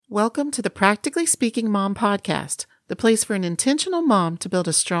Welcome to the Practically Speaking Mom podcast, the place for an intentional mom to build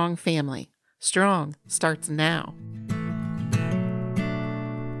a strong family. Strong starts now.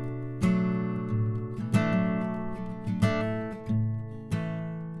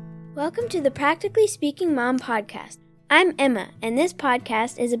 Welcome to the Practically Speaking Mom podcast. I'm Emma, and this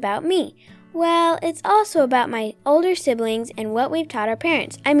podcast is about me. Well, it's also about my older siblings and what we've taught our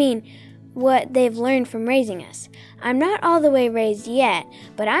parents. What they've learned from raising us. I'm not all the way raised yet,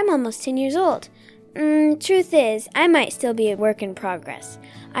 but I'm almost 10 years old. Truth is, I might still be a work in progress.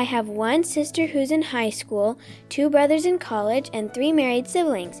 I have one sister who's in high school, 2 brothers in college, and 3 married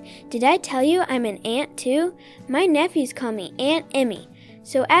siblings. Did I tell you I'm an aunt too? My nephews call me Aunt Emmy.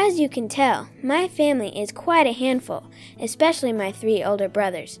 So as you can tell, my family is quite a handful, especially my 3 older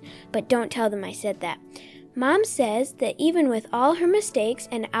brothers. But don't tell them I said that. Mom says that even with all her mistakes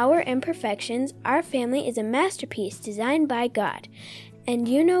and our imperfections, our family is a masterpiece designed by God. And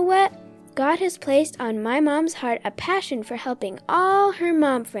you know what? God has placed on my mom's heart a passion for helping all her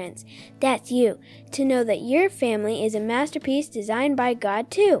mom friends. That's you, to know that your family is a masterpiece designed by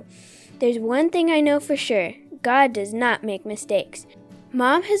God too. There's one thing I know for sure. God does not make mistakes.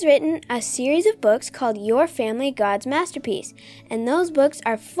 Mom has written a series of books called Your Family, God's Masterpiece, and those books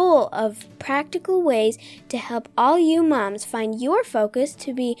are full of practical ways to help all you moms find your focus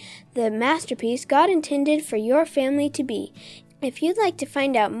to be the masterpiece God intended for your family to be. If you'd like to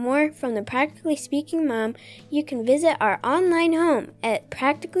find out more from the Practically Speaking Mom, you can visit our online home at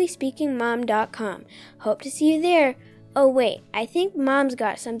practicallyspeakingmom.com. Hope to see you there. Oh wait, I think Mom's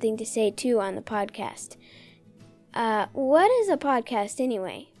got something to say too on the podcast. What is a podcast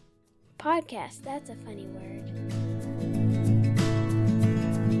anyway? Podcast, that's a funny word.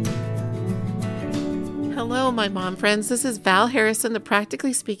 Hello, my mom friends. This is Val Harrison, the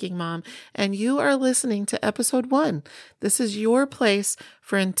Practically Speaking Mom, and you are listening to episode 1. This is your place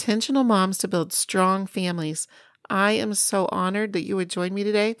for intentional moms to build strong families. I am so honored that you would join me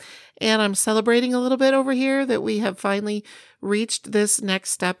today, and I'm celebrating a little bit over here that we have finally reached this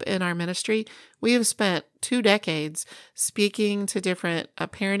next step in our ministry. We have spent 2 decades speaking to different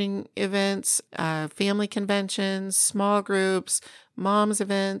parenting events, family conventions, small groups, moms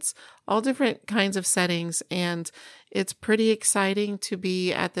events, all different kinds of settings, and it's pretty exciting to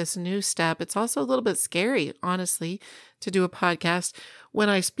be at this new step. It's also a little bit scary, honestly, to do a podcast. When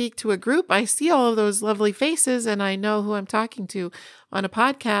I speak to a group, I see all of those lovely faces and I know who I'm talking to. On a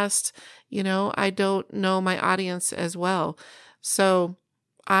podcast, I don't know my audience as well. So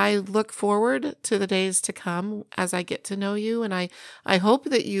I look forward to the days to come as I get to know you. And I hope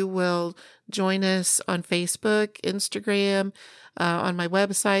that you will join us on Facebook, Instagram, on my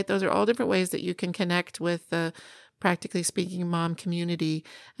website. Those are all different ways that you can connect with the Practically Speaking Mom community,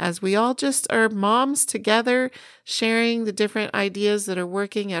 as we all just are moms together, sharing the different ideas that are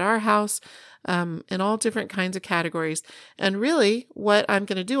working at our house in all different kinds of categories. And really, what I'm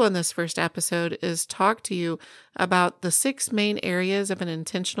going to do on this first episode is talk to you about the 6 main areas of an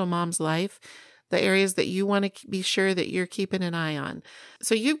intentional mom's life, the areas that you want to be sure that you're keeping an eye on.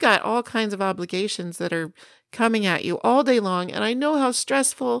 So you've got all kinds of obligations that are coming at you all day long. And I know how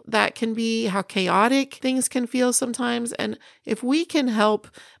stressful that can be, how chaotic things can feel sometimes. And if we can help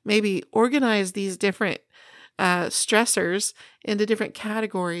maybe organize these different stressors into different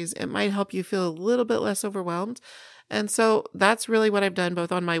categories, it might help you feel a little bit less overwhelmed. And so that's really what I've done both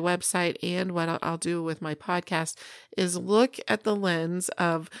on my website and what I'll do with my podcast is look at the lens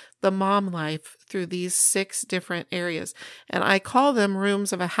of the mom life through these 6 different areas. And I call them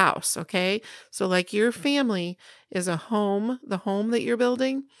rooms of a house, okay? So like your family is a home, the home that you're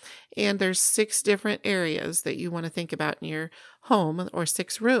building, and there's 6 different areas that you want to think about in your home, or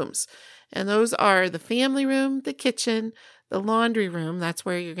 6 rooms. And those are the family room, the kitchen, the laundry room. That's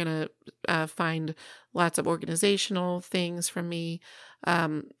where you're going to find lots of organizational things from me.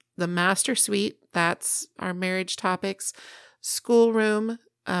 The master suite, that's our marriage topics. Schoolroom,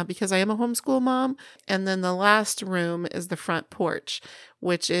 because I am a homeschool mom. And then the last room is the front porch,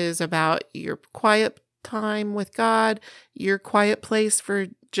 which is about your quiet time with God, your quiet place for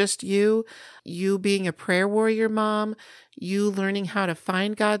just you being a prayer warrior mom, you learning how to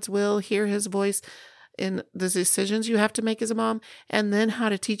find God's will, hear His voice in the decisions you have to make as a mom, and then how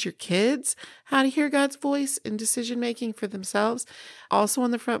to teach your kids how to hear God's voice in decision making for themselves. Also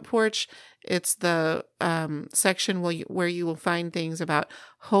on the front porch, it's the section where you will find things about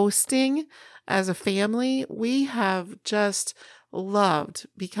hosting as a family. We have just loved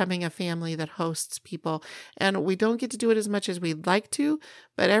becoming a family that hosts people, and we don't get to do it as much as we'd like to,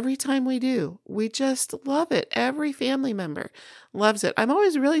 but every time we do, we just love it. Every family member loves it. I'm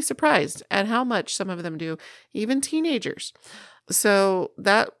always really surprised at how much some of them do, even teenagers. So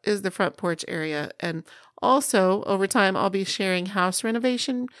that is the front porch area. And also over time, I'll be sharing house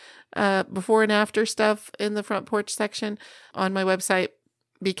renovation before and after stuff in the front porch section on my website,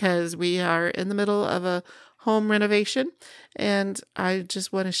 because we are in the middle of a home renovation and I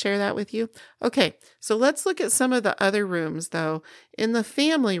just want to share that with you. Okay, so let's look at some of the other rooms though. In the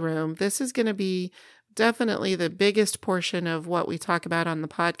family room, this is going to be definitely the biggest portion of what we talk about on the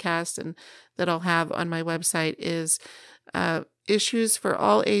podcast and that I'll have on my website is issues for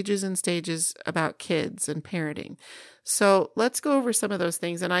all ages and stages about kids and parenting. So let's go over some of those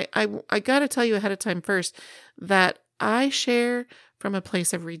things. And I got to tell you ahead of time first that I share from a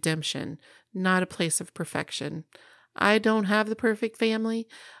place of redemption, not a place of perfection. I don't have the perfect family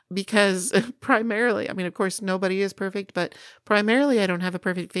because primarily, I mean, of course, nobody is perfect, but primarily I don't have a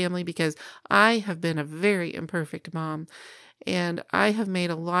perfect family because I have been a very imperfect mom. And I have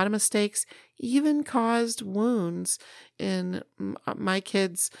made a lot of mistakes, even caused wounds in my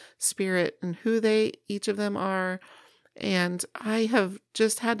kids' spirit and who they, each of them are. And I have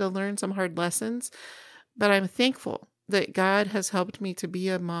just had to learn some hard lessons, but I'm thankful that God has helped me to be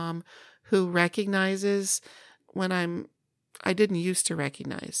a mom who recognizes when I didn't used to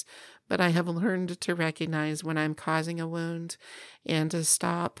recognize, but I have learned to recognize when I'm causing a wound and to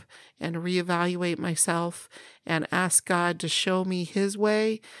stop and reevaluate myself and ask God to show me His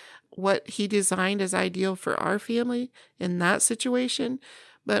way, what He designed as ideal for our family in that situation,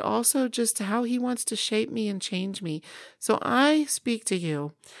 but also just how He wants to shape me and change me. So I speak to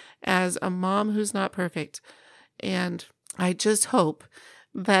you as a mom who's not perfect, and I just hope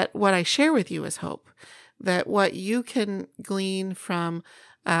that what I share with you is hope, that what you can glean from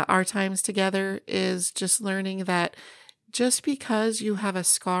our times together is just learning that just because you have a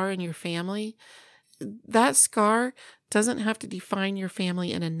scar in your family, that scar doesn't have to define your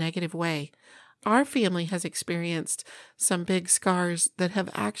family in a negative way. Our family has experienced some big scars that have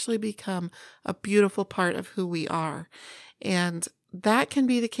actually become a beautiful part of who we are. And that can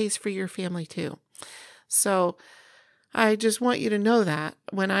be the case for your family too. So I just want you to know that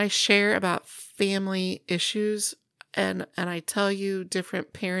when I share about family issues and I tell you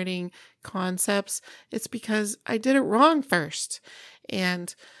different parenting concepts, it's because I did it wrong first.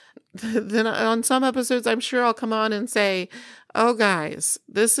 And then on some episodes, I'm sure I'll come on and say, oh, guys,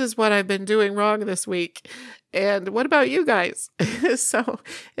 this is what I've been doing wrong this week. And what about you guys? So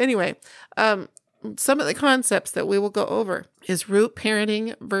anyway, some of the concepts that we will go over is root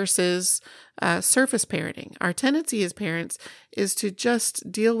parenting versus surface parenting. Our tendency as parents is to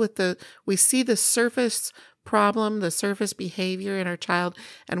just deal with we see the surface problem, the surface behavior in our child,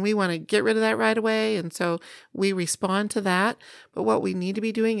 and we want to get rid of that right away. And so we respond to that. But what we need to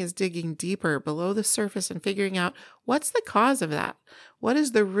be doing is digging deeper below the surface and figuring out what's the cause of that. What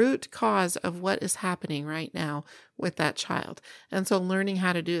is the root cause of what is happening right now with that child? And so learning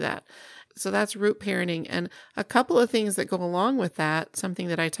how to do that. So that's root parenting. And a couple of things that go along with that, something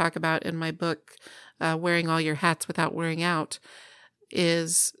that I talk about in my book, Wearing All Your Hats Without Wearing Out,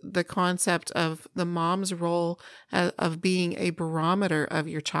 is the concept of the mom's role of being a barometer of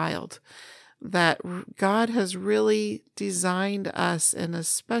your child. That God has really designed us in a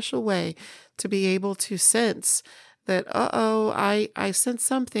special way to be able to sense that, I sense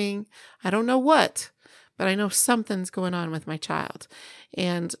something. I don't know what, but I know something's going on with my child.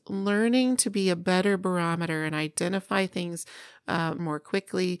 And learning to be a better barometer and identify things more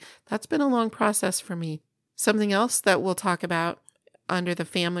quickly, that's been a long process for me. Something else that we'll talk about under the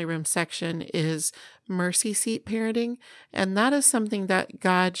family room section is mercy seat parenting. And that is something that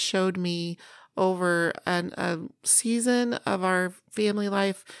God showed me over a season of our family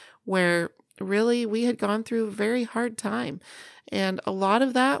life where really we had gone through a very hard time. And a lot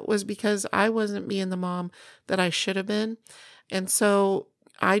of that was because I wasn't being the mom that I should have been. And so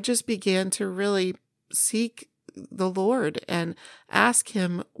I just began to really seek the Lord and ask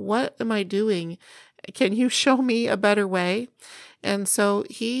Him, what am I doing? Can you show me a better way? And so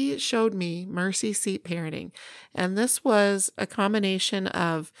He showed me mercy seat parenting. And this was a combination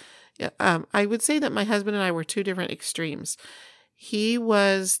of, I would say that my husband and I were two different extremes. He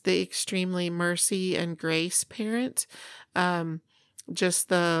was the extremely mercy and grace parent, just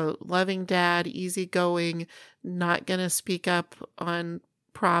the loving dad, easygoing, not going to speak up on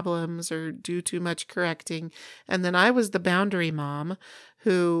problems or do too much correcting. And then I was the boundary mom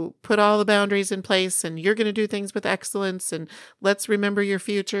who put all the boundaries in place, and you're going to do things with excellence, and let's remember your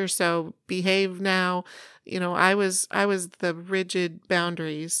future, so behave now. I was the rigid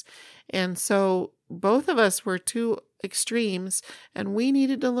boundaries. And so both of us were two extremes, and we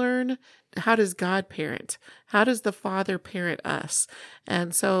needed to learn, how does God parent? How does the Father parent us?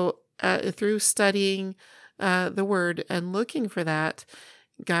 And so through studying the word and looking for that,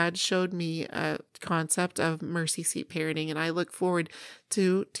 God showed me a concept of mercy seat parenting, and I look forward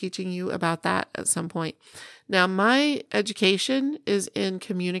to teaching you about that at some point. Now, my education is in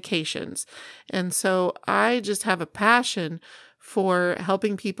communications, and so I just have a passion for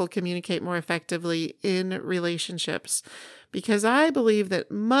helping people communicate more effectively in relationships, because I believe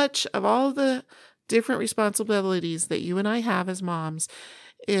that much of all the different responsibilities that you and I have as moms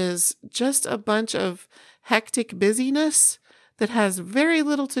is just a bunch of hectic busyness that has very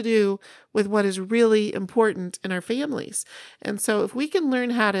little to do with what is really important in our families. And so if we can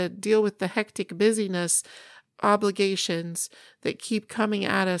learn how to deal with the hectic busyness obligations that keep coming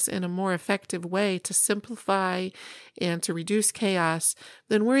at us in a more effective way to simplify and to reduce chaos,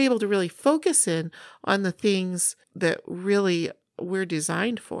 then we're able to really focus in on the things that really we're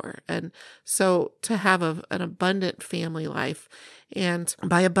designed for. And so to have an abundant family life, and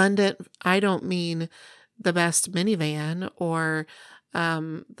by abundant, I don't mean the best minivan or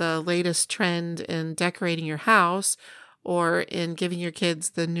the latest trend in decorating your house or in giving your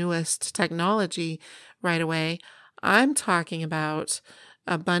kids the newest technology right away. I'm talking about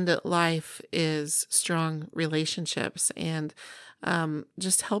abundant life is strong relationships and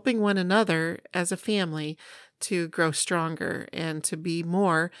just helping one another as a family to grow stronger and to be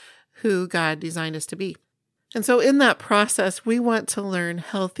more who God designed us to be. And so in that process, we want to learn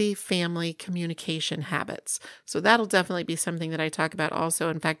healthy family communication habits. So that'll definitely be something that I talk about also.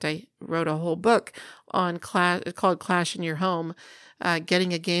 In fact, I wrote a whole book on called Clash in Your Home,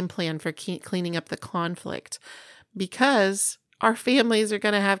 getting a game plan for cleaning up the conflict, because our families are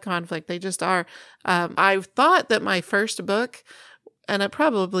going to have conflict. They just are. I thought that my first book, and it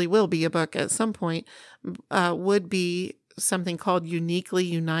probably will be a book at some point, would be something called Uniquely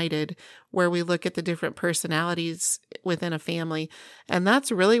United, where we look at the different personalities within a family. And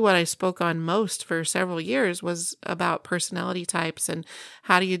that's really what I spoke on most for several years, was about personality types and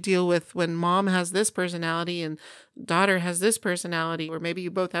how do you deal with when mom has this personality and daughter has this personality, or maybe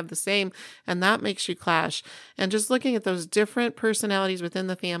you both have the same and that makes you clash. And just looking at those different personalities within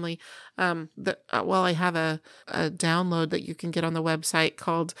the family. I have a download that you can get on the website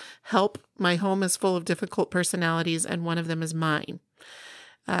called Help, My Home is Full of Difficult Personalities and One of Them is Mine.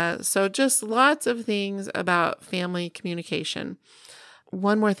 So just lots of things about family communication.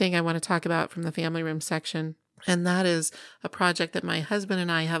 One more thing I want to talk about from the family room section, and that is a project that my husband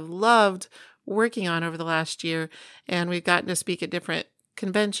and I have loved working on over the last year. And we've gotten to speak at different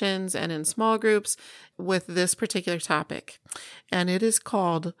conventions and in small groups with this particular topic. And it is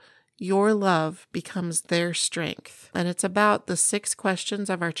called Your Love Becomes Their Strength. And it's about the 6 questions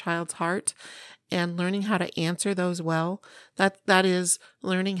of our child's heart and learning how to answer those well. That is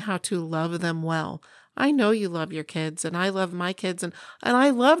learning how to love them well. I know you love your kids, and I love my kids, and I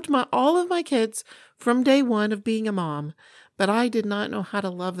loved all of my kids from day one of being a mom, but I did not know how to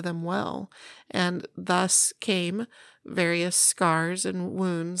love them well. And thus came various scars and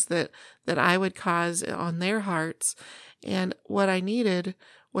wounds that I would cause on their hearts. And what I needed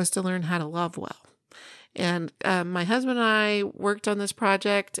was to learn how to love well. And my husband and I worked on this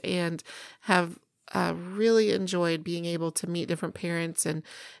project and have really enjoyed being able to meet different parents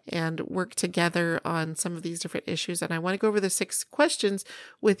and work together on some of these different issues. And I want to go over the 6 questions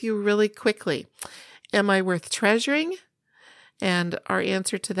with you really quickly. Am I worth treasuring? And our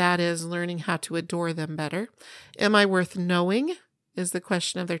answer to that is learning how to adore them better. Am I worth knowing? Is the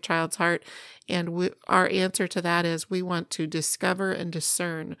question of their child's heart. And our answer to that is we want to discover and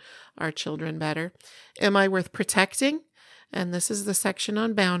discern our children better. Am I worth protecting? And this is the section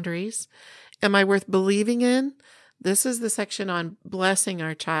on boundaries. Am I worth believing in? This is the section on blessing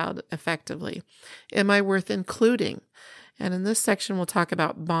our child effectively. Am I worth including? And in this section, we'll talk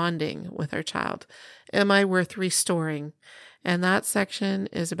about bonding with our child. Am I worth restoring? And that section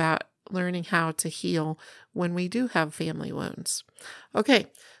is about learning how to heal when we do have family wounds. Okay,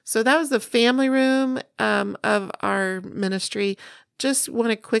 so that was the family room of our ministry. Just want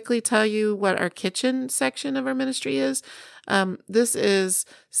to quickly tell you what our kitchen section of our ministry is. This is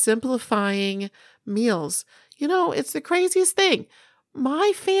simplifying meals. You know, it's the craziest thing.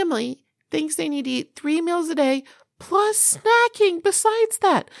 My family thinks they need to eat 3 meals a day plus snacking besides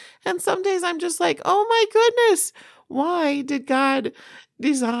that. And some days I'm just like, oh my goodness, why did God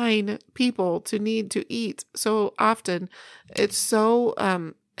design people to need to eat so often? It's so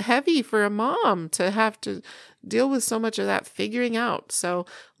heavy for a mom to have to deal with so much of that figuring out. So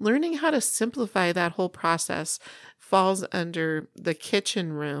learning how to simplify that whole process falls under the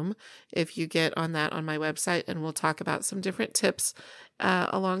kitchen room. If you get on that on my website, and we'll talk about some different tips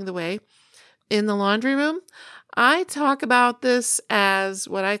along the way. In the laundry room, I talk about this as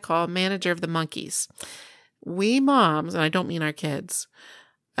what I call manager of the monkeys. we moms, and I don't mean our kids,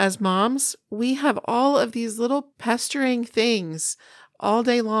 as moms, we have all of these little pestering things all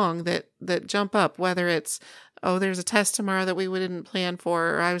day long that jump up, whether it's, oh, there's a test tomorrow that we didn't plan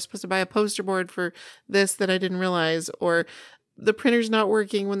for, or I was supposed to buy a poster board for this that I didn't realize, or the printer's not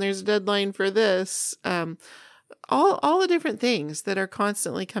working when there's a deadline for this. All the different things that are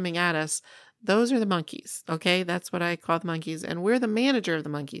constantly coming at us. Those are the monkeys. Okay. That's what I call the monkeys. And we're the manager of the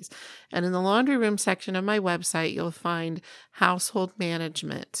monkeys. And in the laundry room section of my website, you'll find household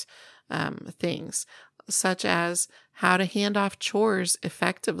management things, such as how to hand off chores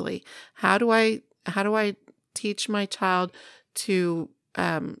effectively. How do I teach my child to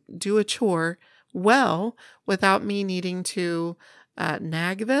do a chore well without me needing to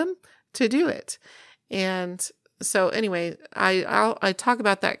nag them to do it? And so anyway, I talk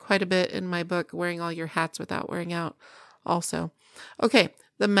about that quite a bit in my book, Wearing All Your Hats Without Wearing Out also. Okay,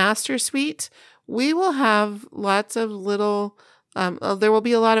 the Master Suite, we will have lots of little, there will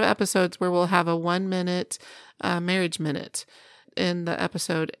be a lot of episodes where we'll have a 1-minute marriage minute in the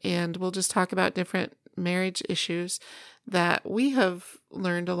episode, and we'll just talk about different marriage issues that we have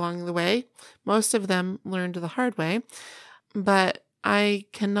learned along the way. Most of them learned the hard way, but I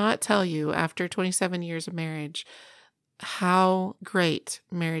cannot tell you after 27 years of marriage how great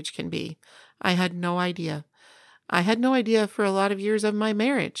marriage can be. I had no idea. I had no idea for a lot of years of my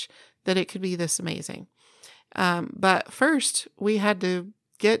marriage that it could be this amazing. But first, we had to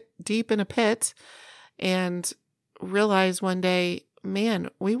get deep in a pit and realize one day, man,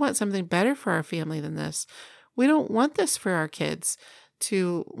 we want something better for our family than this. We don't want this for our kids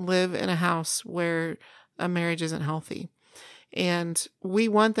to live in a house where a marriage isn't healthy. And we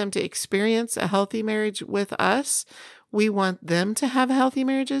want them to experience a healthy marriage with us. We want them to have healthy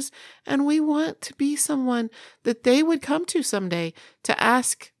marriages, and we want to be someone that they would come to someday to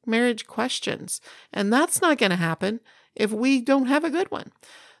ask marriage questions. And that's not going to happen if we don't have a good one.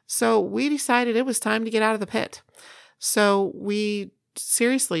 So we decided it was time to get out of the pit. So we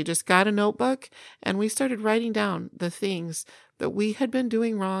seriously just got a notebook and we started writing down the things that we had been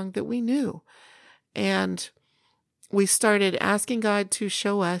doing wrong that we knew. And we started asking God to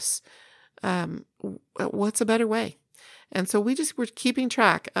show us what's a better way. And so we just were keeping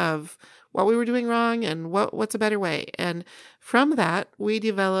track of what we were doing wrong and what's a better way. And from that, we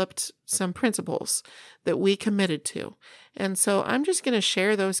developed some principles that we committed to. And so I'm just going to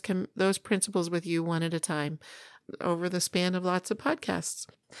share those principles with you one at a time over the span of lots of podcasts.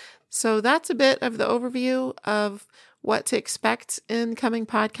 So that's a bit of the overview of what to expect in coming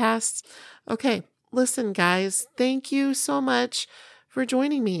podcasts. Okay. Listen, guys, thank you so much for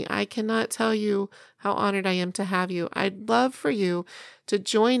joining me. I cannot tell you how honored I am to have you. I'd love for you to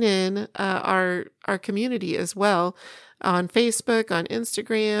join in our community as well on Facebook, on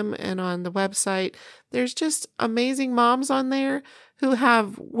Instagram, and on the website. There's just amazing moms on there who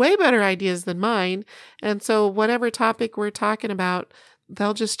have way better ideas than mine. And so whatever topic we're talking about,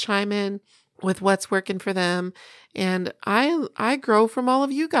 they'll just chime in with what's working for them. And I grow from all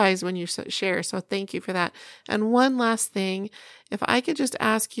of you guys when you share. So thank you for that. And one last thing, if I could just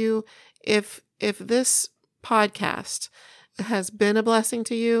ask you if this podcast has been a blessing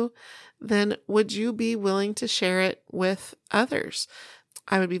to you, then would you be willing to share it with others?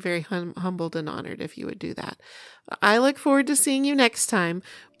 I would be very humbled and honored if you would do that. I look forward to seeing you next time.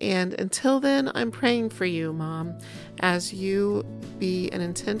 And until then, I'm praying for you, Mom, as you be an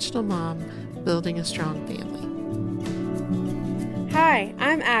intentional mom building a strong family. Hi,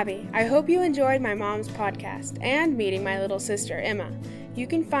 I'm Abby. I hope you enjoyed my mom's podcast and meeting my little sister, Emma. You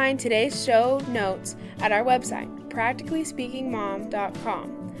can find today's show notes at our website,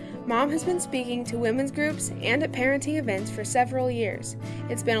 practicallyspeakingmom.com. Mom has been speaking to women's groups and at parenting events for several years.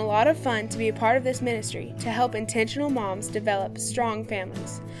 It's been a lot of fun to be a part of this ministry to help intentional moms develop strong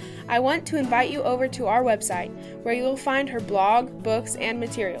families. I want to invite you over to our website where you will find her blog, books, and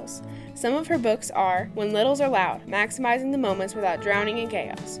materials. Some of her books are When Littles Are Loud, Maximizing the Moments Without Drowning in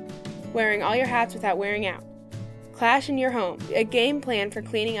Chaos, Wearing All Your Hats Without Wearing Out, Clash in Your Home, a game plan for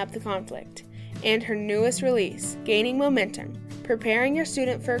cleaning up the conflict, and her newest release, Gaining Momentum, Preparing Your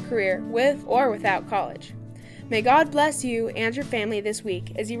Student for a Career with or without college. May God bless you and your family this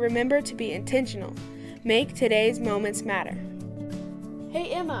week as you remember to be intentional. Make today's moments matter. Hey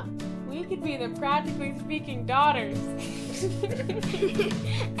Emma, we could be the Practically Speaking Daughters.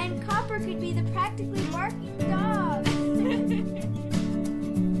 And Copper could be the Practically Barking Dog.